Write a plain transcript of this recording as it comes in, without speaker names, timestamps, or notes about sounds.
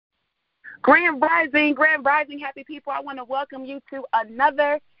Grand Rising, happy people. I want to welcome you to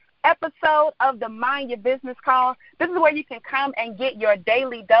another episode of the Mind Your Business Call. This is where you can come and get your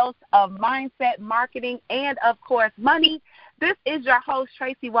daily dose of mindset, marketing, and, of course, money. This is your host,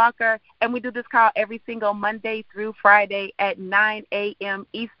 Tracy Walker, and we do this call every single Monday through Friday at 9 a.m.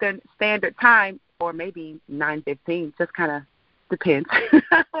 Eastern Standard Time, or maybe 9:15, just kind of depends.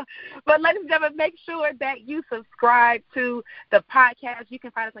 But ladies and gentlemen, make sure that you subscribe to the podcast. You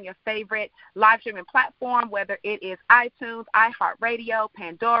can find us on your favorite live streaming platform, whether it is iTunes, iHeartRadio,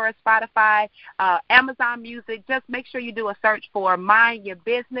 Pandora, Spotify, Amazon Music. Just make sure you do a search for Mind Your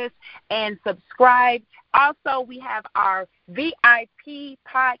Business and subscribe. Also, we have our VIP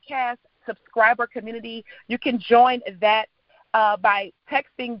podcast subscriber community. You can join that by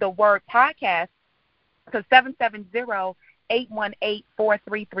texting the word podcast to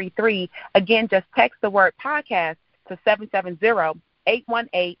 770-818-4333. Again, just text the word podcast to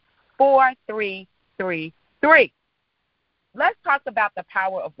 770-818-4333. Let's talk about the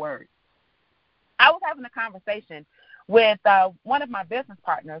power of words. I was having a conversation with one of my business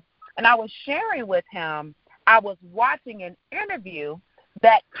partners, and I was sharing with him, I was watching an interview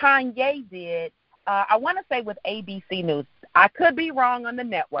that Kanye did, I want to say with ABC News. I could be wrong on the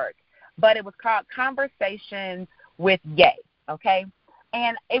network, but it was called Conversations with Ye, okay?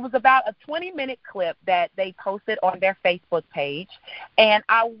 And it was about a 20-minute clip that they posted on their Facebook page, and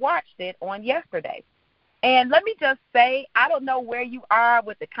I watched it on yesterday. And let me just say, I don't know where you are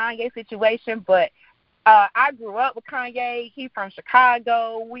with the Kanye situation, but I grew up with Kanye. He's from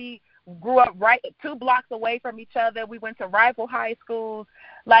Chicago. We grew up right 2 blocks away from each other. We went to rival high schools.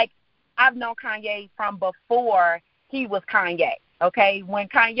 Like, I've known Kanye from before he was Kanye, okay? When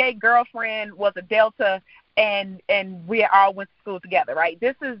Kanye's girlfriend was a Delta, and we all went to school together, right?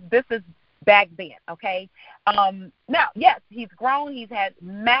 This is back then, okay? Now, yes, he's grown. He's had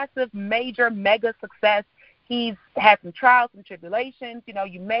massive, major, mega success. He's had some trials and tribulations. You know,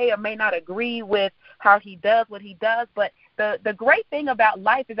 you may or may not agree with how he does what he does, but the great thing about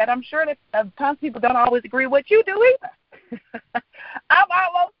life is that I'm sure that tons of people don't always agree with what you do either. I'm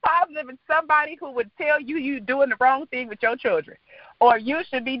almost positive it's somebody who would tell you you're doing the wrong thing with your children, or you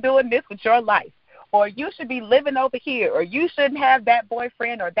should be doing this with your life, or you should be living over here, or you shouldn't have that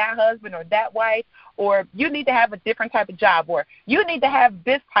boyfriend or that husband or that wife, or you need to have a different type of job, or you need to have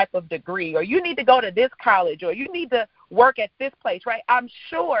this type of degree, or you need to go to this college, or you need to work at this place, right? I'm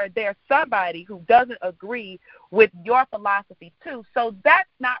sure there's somebody who doesn't agree with your philosophy too, so that's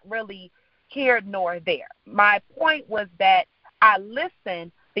not really here nor there. My point was that I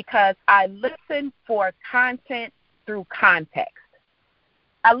listen because I listen for content through context.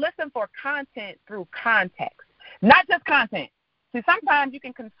 I listen for content through context, not just content. See, sometimes you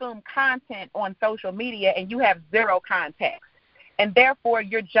can consume content on social media and you have zero context, and therefore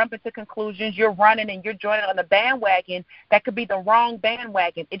you're jumping to conclusions, you're running and you're joining on the bandwagon that could be the wrong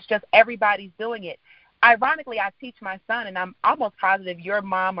bandwagon. It's just everybody's doing it. Ironically, I teach my son, and I'm almost positive your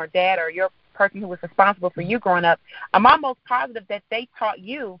mom or dad or your person who was responsible for you growing up, I'm almost positive that they taught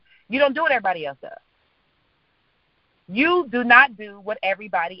you don't do what everybody else does. You do not do what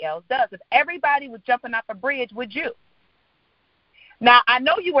everybody else does. If everybody was jumping off a bridge, would you? Now, I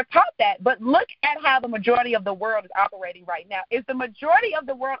know you were taught that, but look at how the majority of the world is operating right now. Is the majority of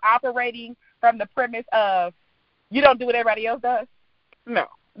the world operating from the premise of you don't do what everybody else does? No.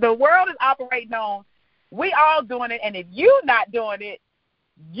 The world is operating on we all doing it, and if you not doing it,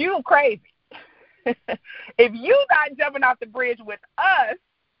 you crazy. If you not jumping off the bridge with us,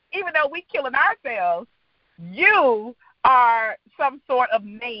 even though we killing ourselves, you are some sort of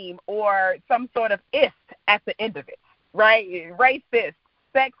name or some sort of ist at the end of it, right? Racist,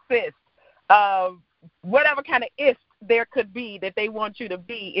 sexist, whatever kind of ist there could be that they want you to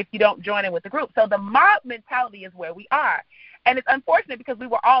be if you don't join in with the group. So the mob mentality is where we are. And it's unfortunate because we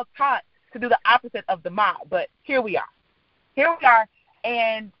were all taught to do the opposite of the mob. But here we are.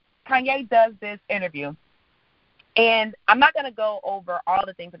 And Kanye does this interview. And I'm not going to go over all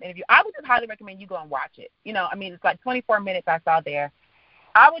the things in the interview. I would just highly recommend you go and watch it. You know, I mean, it's like 24 minutes I saw there.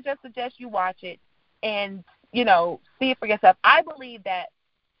 I would just suggest you watch it and, you know, see it for yourself. I believe that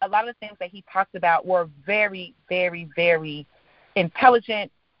a lot of the things that he talked about were very, very, very intelligent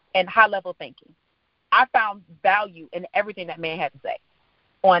and high-level thinking. I found value in everything that man had to say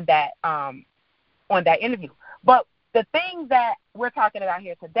on that interview. But the thing that we're talking about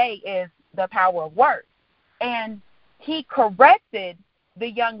here today is the power of words. And he corrected the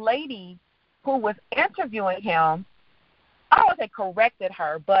young lady who was interviewing him. I don't want to say corrected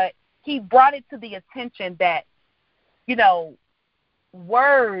her, but he brought it to the attention that, you know,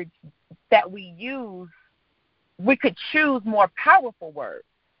 words that we use, we could choose more powerful words.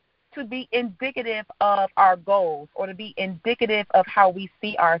 to be indicative of our goals, or to be indicative of how we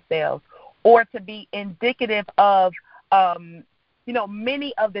see ourselves, or to be indicative of,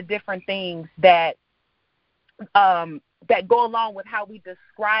 many of the different things that that go along with how we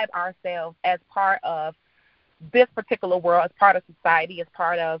describe ourselves as part of this particular world, as part of society, as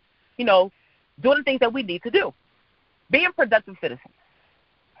part of, doing the things that we need to do, being productive citizens.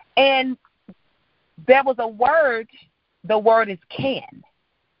 And there was a word, the word is can.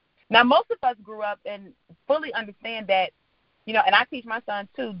 Now, most of us grew up and fully understand that, and I teach my son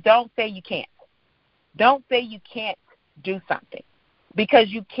too, don't say you can't. Don't say you can't do something, because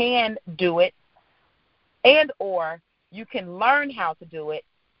you can do it, and or you can learn how to do it,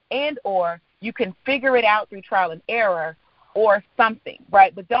 and or you can figure it out through trial and error or something,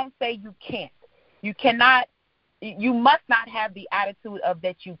 right? But don't say you can't. You cannot, you must not have the attitude of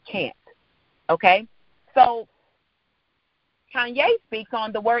that you can't, okay? So Kanye speaks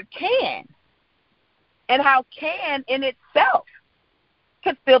on the word can, and how can in itself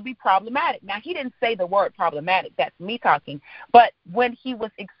could still be problematic. Now, he didn't say the word problematic. That's me talking. But when he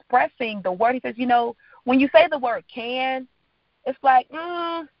was expressing the word, he says, when you say the word can, it's like,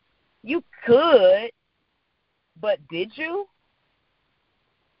 you could, but did you?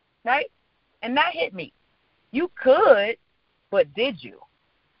 Right? And that hit me. You could, but did you?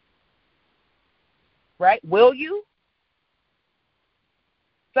 Right? Will you?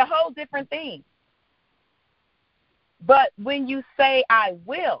 It's a whole different thing. But when you say I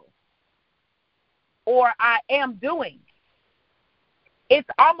will, or I am doing, it's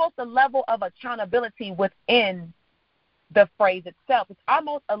almost a level of accountability within the phrase itself. It's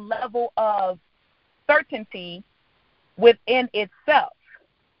almost a level of certainty within itself.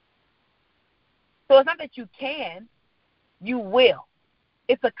 So it's not that you can, you will.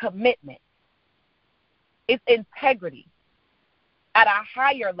 It's a commitment. It's integrity at a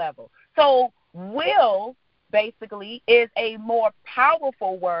higher level. So will basically is a more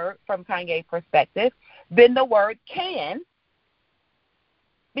powerful word from Kanye's perspective than the word can,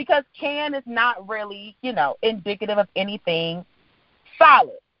 because can is not really, indicative of anything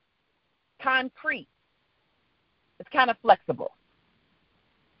solid, concrete. It's kind of flexible.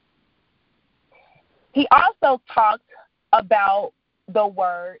 He also talked about the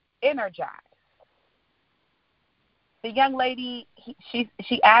word energize. The young lady,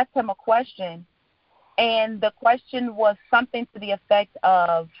 she asked him a question, and the question was something to the effect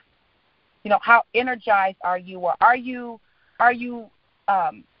of, how energized are you, or are you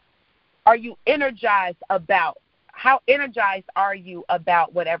energized about, how energized are you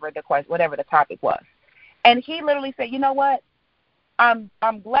about whatever the topic was? And he literally said, you know what? I'm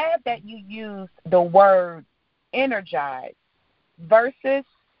glad that you used the word energized versus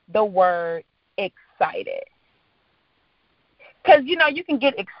the word excited. Because, you can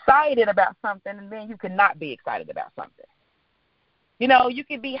get excited about something, and then you can not be excited about something. You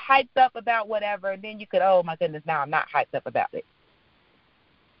can be hyped up about whatever, and then you could, oh, my goodness, now I'm not hyped up about it.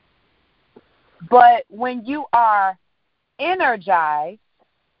 But when you are energized,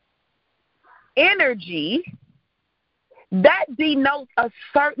 energy, that denotes a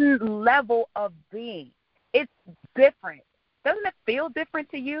certain level of being. It's different. Doesn't it feel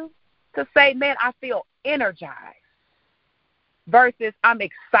different to you to say, man, I feel energized, versus I'm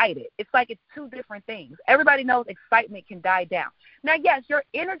excited? It's like it's two different things. Everybody knows excitement can die down. Now, yes, your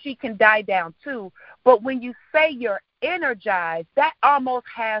energy can die down too, but when you say you're energized, that almost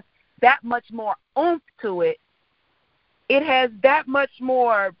has that much more oomph to it. It has that much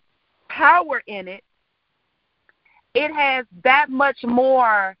more power in it. It has that much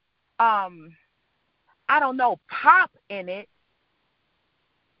more, pop in it,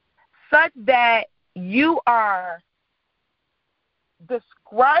 such that you are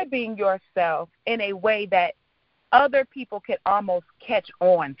describing yourself in a way that other people can almost catch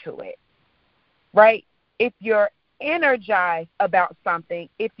on to it, right? If you're energized about something,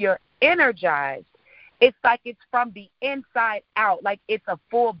 if you're energized, it's like it's from the inside out, like it's a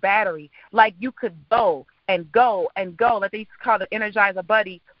full battery, like you could go and go and go. Like they used to call the Energizer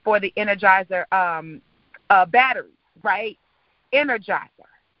Buddy for the Energizer batteries, right? Energizer.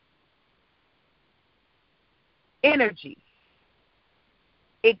 Energy.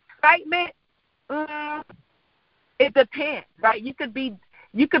 Excitement, it depends, right? You could be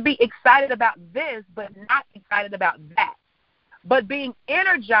excited about this, but not excited about that. But being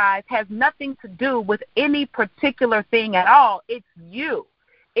energized has nothing to do with any particular thing at all. It's you.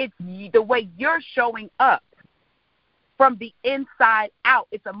 It's the way you're showing up from the inside out.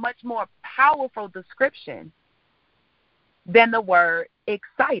 It's a much more powerful description than the word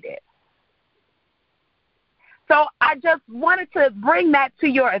excited. So I just wanted to bring that to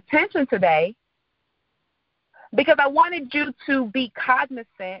your attention today because I wanted you to be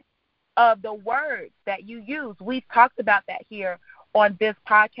cognizant of the words that you use. We've talked about that here on this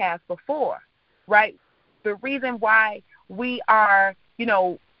podcast before, right? The reason why we are,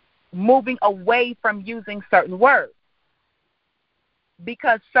 moving away from using certain words,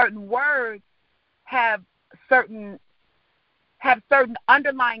 because certain words have certain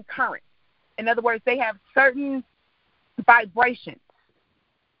underlying currents. In other words, they have certain vibrations.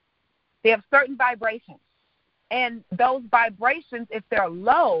 And those vibrations, if they're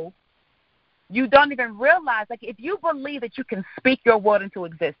low, you don't even realize, like if you believe that you can speak your word into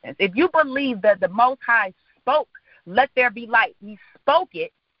existence, if you believe that the Most High spoke, let there be light, he spoke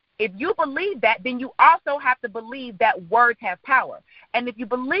it, if you believe that, then you also have to believe that words have power. And if you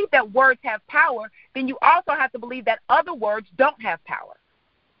believe that words have power, then you also have to believe that other words don't have power.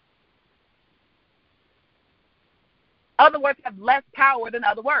 Other words have less power than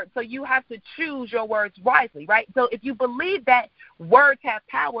other words. So you have to choose your words wisely, right? So if you believe that words have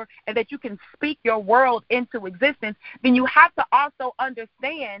power and that you can speak your world into existence, then you have to also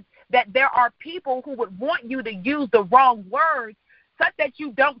understand that there are people who would want you to use the wrong words such that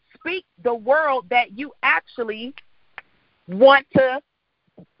you don't speak the world that you actually want to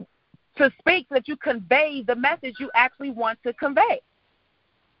speak, so that you convey the message you actually want to convey.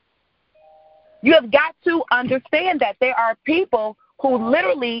 You have got to understand that there are people who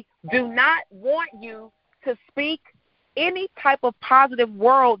literally do not want you to speak any type of positive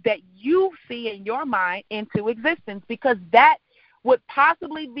world that you see in your mind into existence, because that would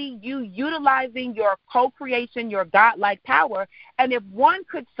possibly be you utilizing your co-creation, your godlike power. And if one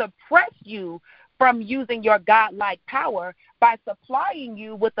could suppress you from using your godlike power by supplying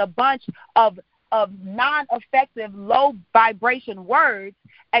you with a bunch of non-effective, low vibration words,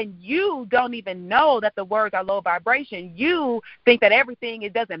 and you don't even know that the words are low vibration, you think that everything,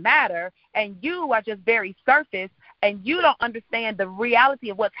 it doesn't matter, and you are just very surface, and you don't understand the reality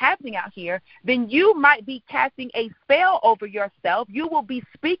of what's happening out here, then you might be casting a spell over yourself. You will be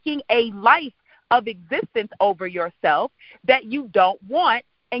speaking a life of existence over yourself that you don't want,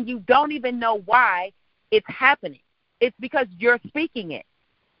 and you don't even know why it's happening. It's because you're speaking it.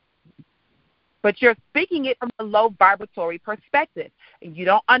 But you're speaking it from a low vibratory perspective, and you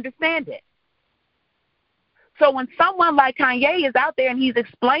don't understand it. So when someone like Kanye is out there and he's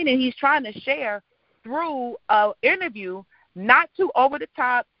explaining, he's trying to share through an interview, not too over the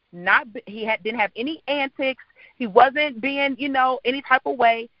top, didn't have any antics, he wasn't being, any type of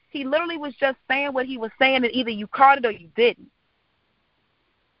way. He literally was just saying what he was saying, and either you caught it or you didn't.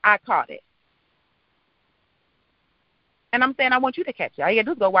 I caught it. And I'm saying I want you to catch it. All you got to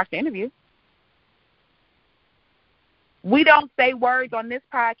do is go watch the interview. We don't say words on this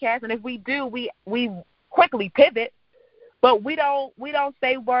podcast, and if we do, we quickly pivot, but we don't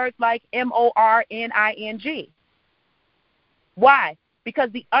say words like morning. Why?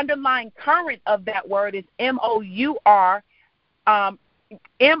 Because the underlying current of that word is mourning.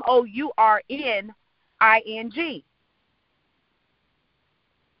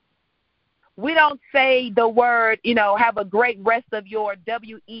 We don't say the word, have a great rest of your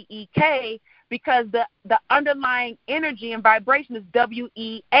week, because the underlying energy and vibration is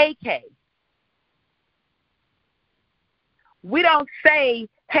weak. We don't say,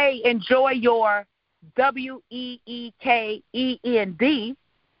 hey, enjoy your weekend,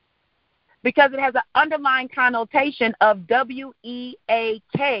 because it has an underlying connotation of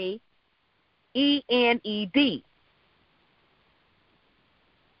weakened.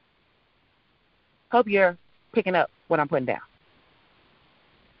 Hope you're picking up what I'm putting down.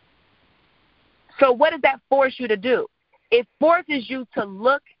 So what does that force you to do? It forces you to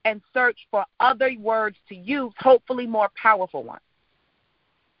look and search for other words to use, hopefully more powerful ones.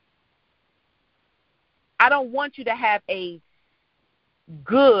 I don't want you to have a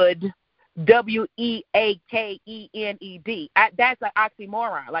good weakend. That's an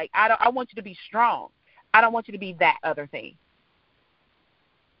oxymoron. Like I want you to be strong. I don't want you to be that other thing.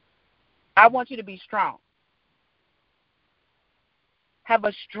 I want you to be strong. Have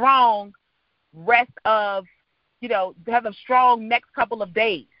a strong rest of, have a strong next couple of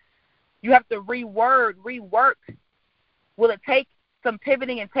days. You have to rework. Will it take some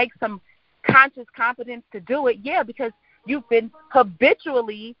pivoting and take some conscious competence to do it? Yeah, because you've been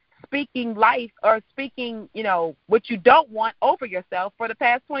habitually speaking life or speaking, what you don't want over yourself for the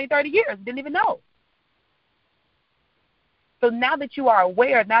past 20, 30 years. Didn't even know. So now that you are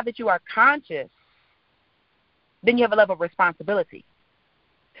aware, now that you are conscious, then you have a level of responsibility.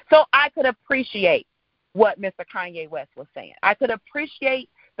 So I could appreciate what Mr. Kanye West was saying. I could appreciate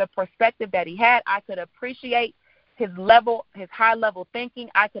the perspective that he had. I could appreciate his high-level thinking.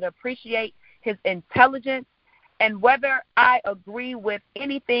 I could appreciate his intelligence. And whether I agree with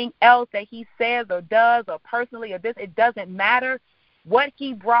anything else that he says or does or personally or this, it doesn't matter. What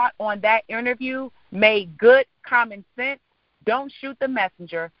he brought on that interview made good common sense. Don't shoot the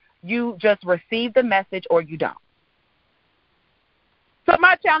messenger. You just receive the message or you don't. So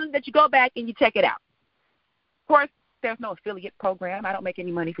my challenge is that you go back and you check it out. Of course, there's no affiliate program. I don't make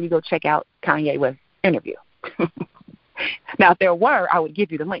any money for you to go check out Kanye West's interview. Now, if there were, I would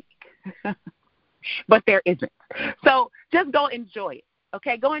give you the link. But there isn't. So just go enjoy it,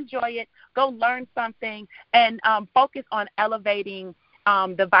 okay? Go enjoy it. Go learn something and focus on elevating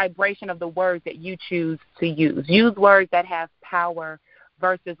the vibration of the words that you choose to use. Use words that have power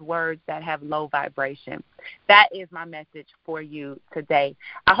versus words that have low vibration. That is my message for you today.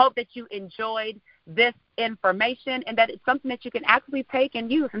 I hope that you enjoyed this information and that it's something that you can actually take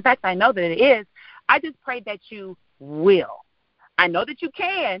and use. In fact, I know that it is. I just pray that you will. I know that you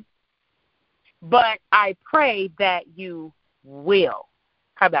can, but I pray that you will.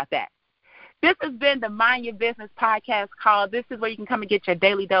 How about that? This has been the Mind Your Business podcast call. This is where you can come and get your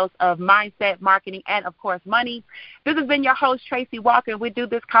daily dose of mindset, marketing, and, of course, money. This has been your host, Tracy Walker. We do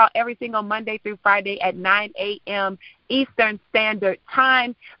this call every single Monday through Friday at 9 a.m. Eastern Standard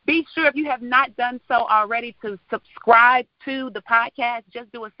Time. Be sure, if you have not done so already, to subscribe to the podcast.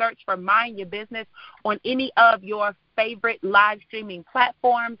 Just do a search for Mind Your Business on any of your favorite live streaming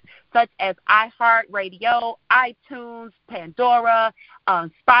platforms such as iHeartRadio, iTunes, Pandora,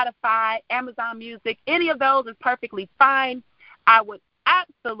 Spotify, Amazon Music. Any of those is perfectly fine. I would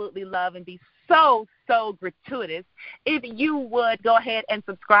absolutely love and be so gratuitous if you would go ahead and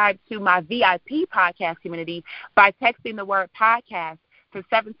subscribe to my VIP podcast community by texting the word podcast to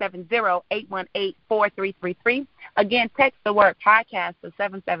 770-818-4333. Again, text the word podcast to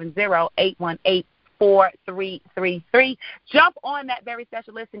 770-818-4333. Jump on that very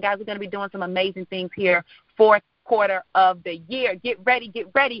special list, and guys, we're going to be doing some amazing things here fourth quarter of the year. Get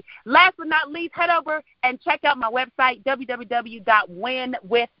ready. Last but not least, head over and check out my website,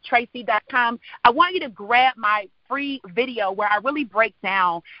 www.winwithtracy.com. I want you to grab my free video where I really break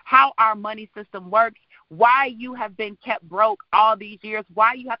down how our money system works, why you have been kept broke all these years,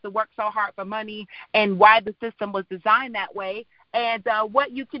 why you have to work so hard for money, and why the system was designed that way, and what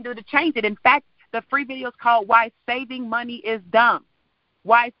you can do to change it. In fact, the free video is called Why Saving Money is Dumb.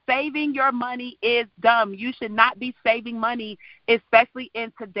 Why saving your money is dumb. You should not be saving money, especially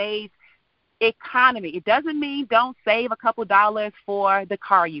in today's economy. It doesn't mean don't save a couple dollars for the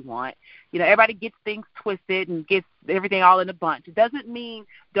car you want. You know, everybody gets things twisted and gets everything all in a bunch. It doesn't mean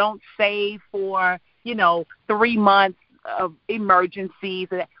don't save for, 3 months of emergencies.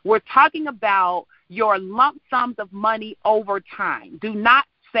 We're talking about your lump sums of money over time. Do not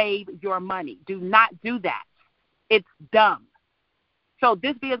save your money. Do not do that. It's dumb. So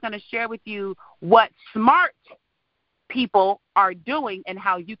this video is going to share with you what smart people are doing and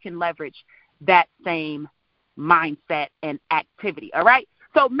how you can leverage that same mindset and activity, all right?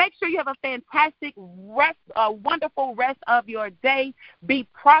 So make sure you have a fantastic wonderful rest of your day. Be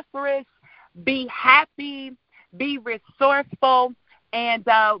prosperous, be happy, be resourceful, and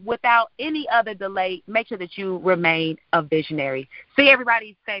without any other delay, make sure that you remain a visionary. See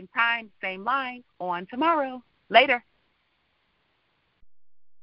everybody same time, same line on tomorrow. Later.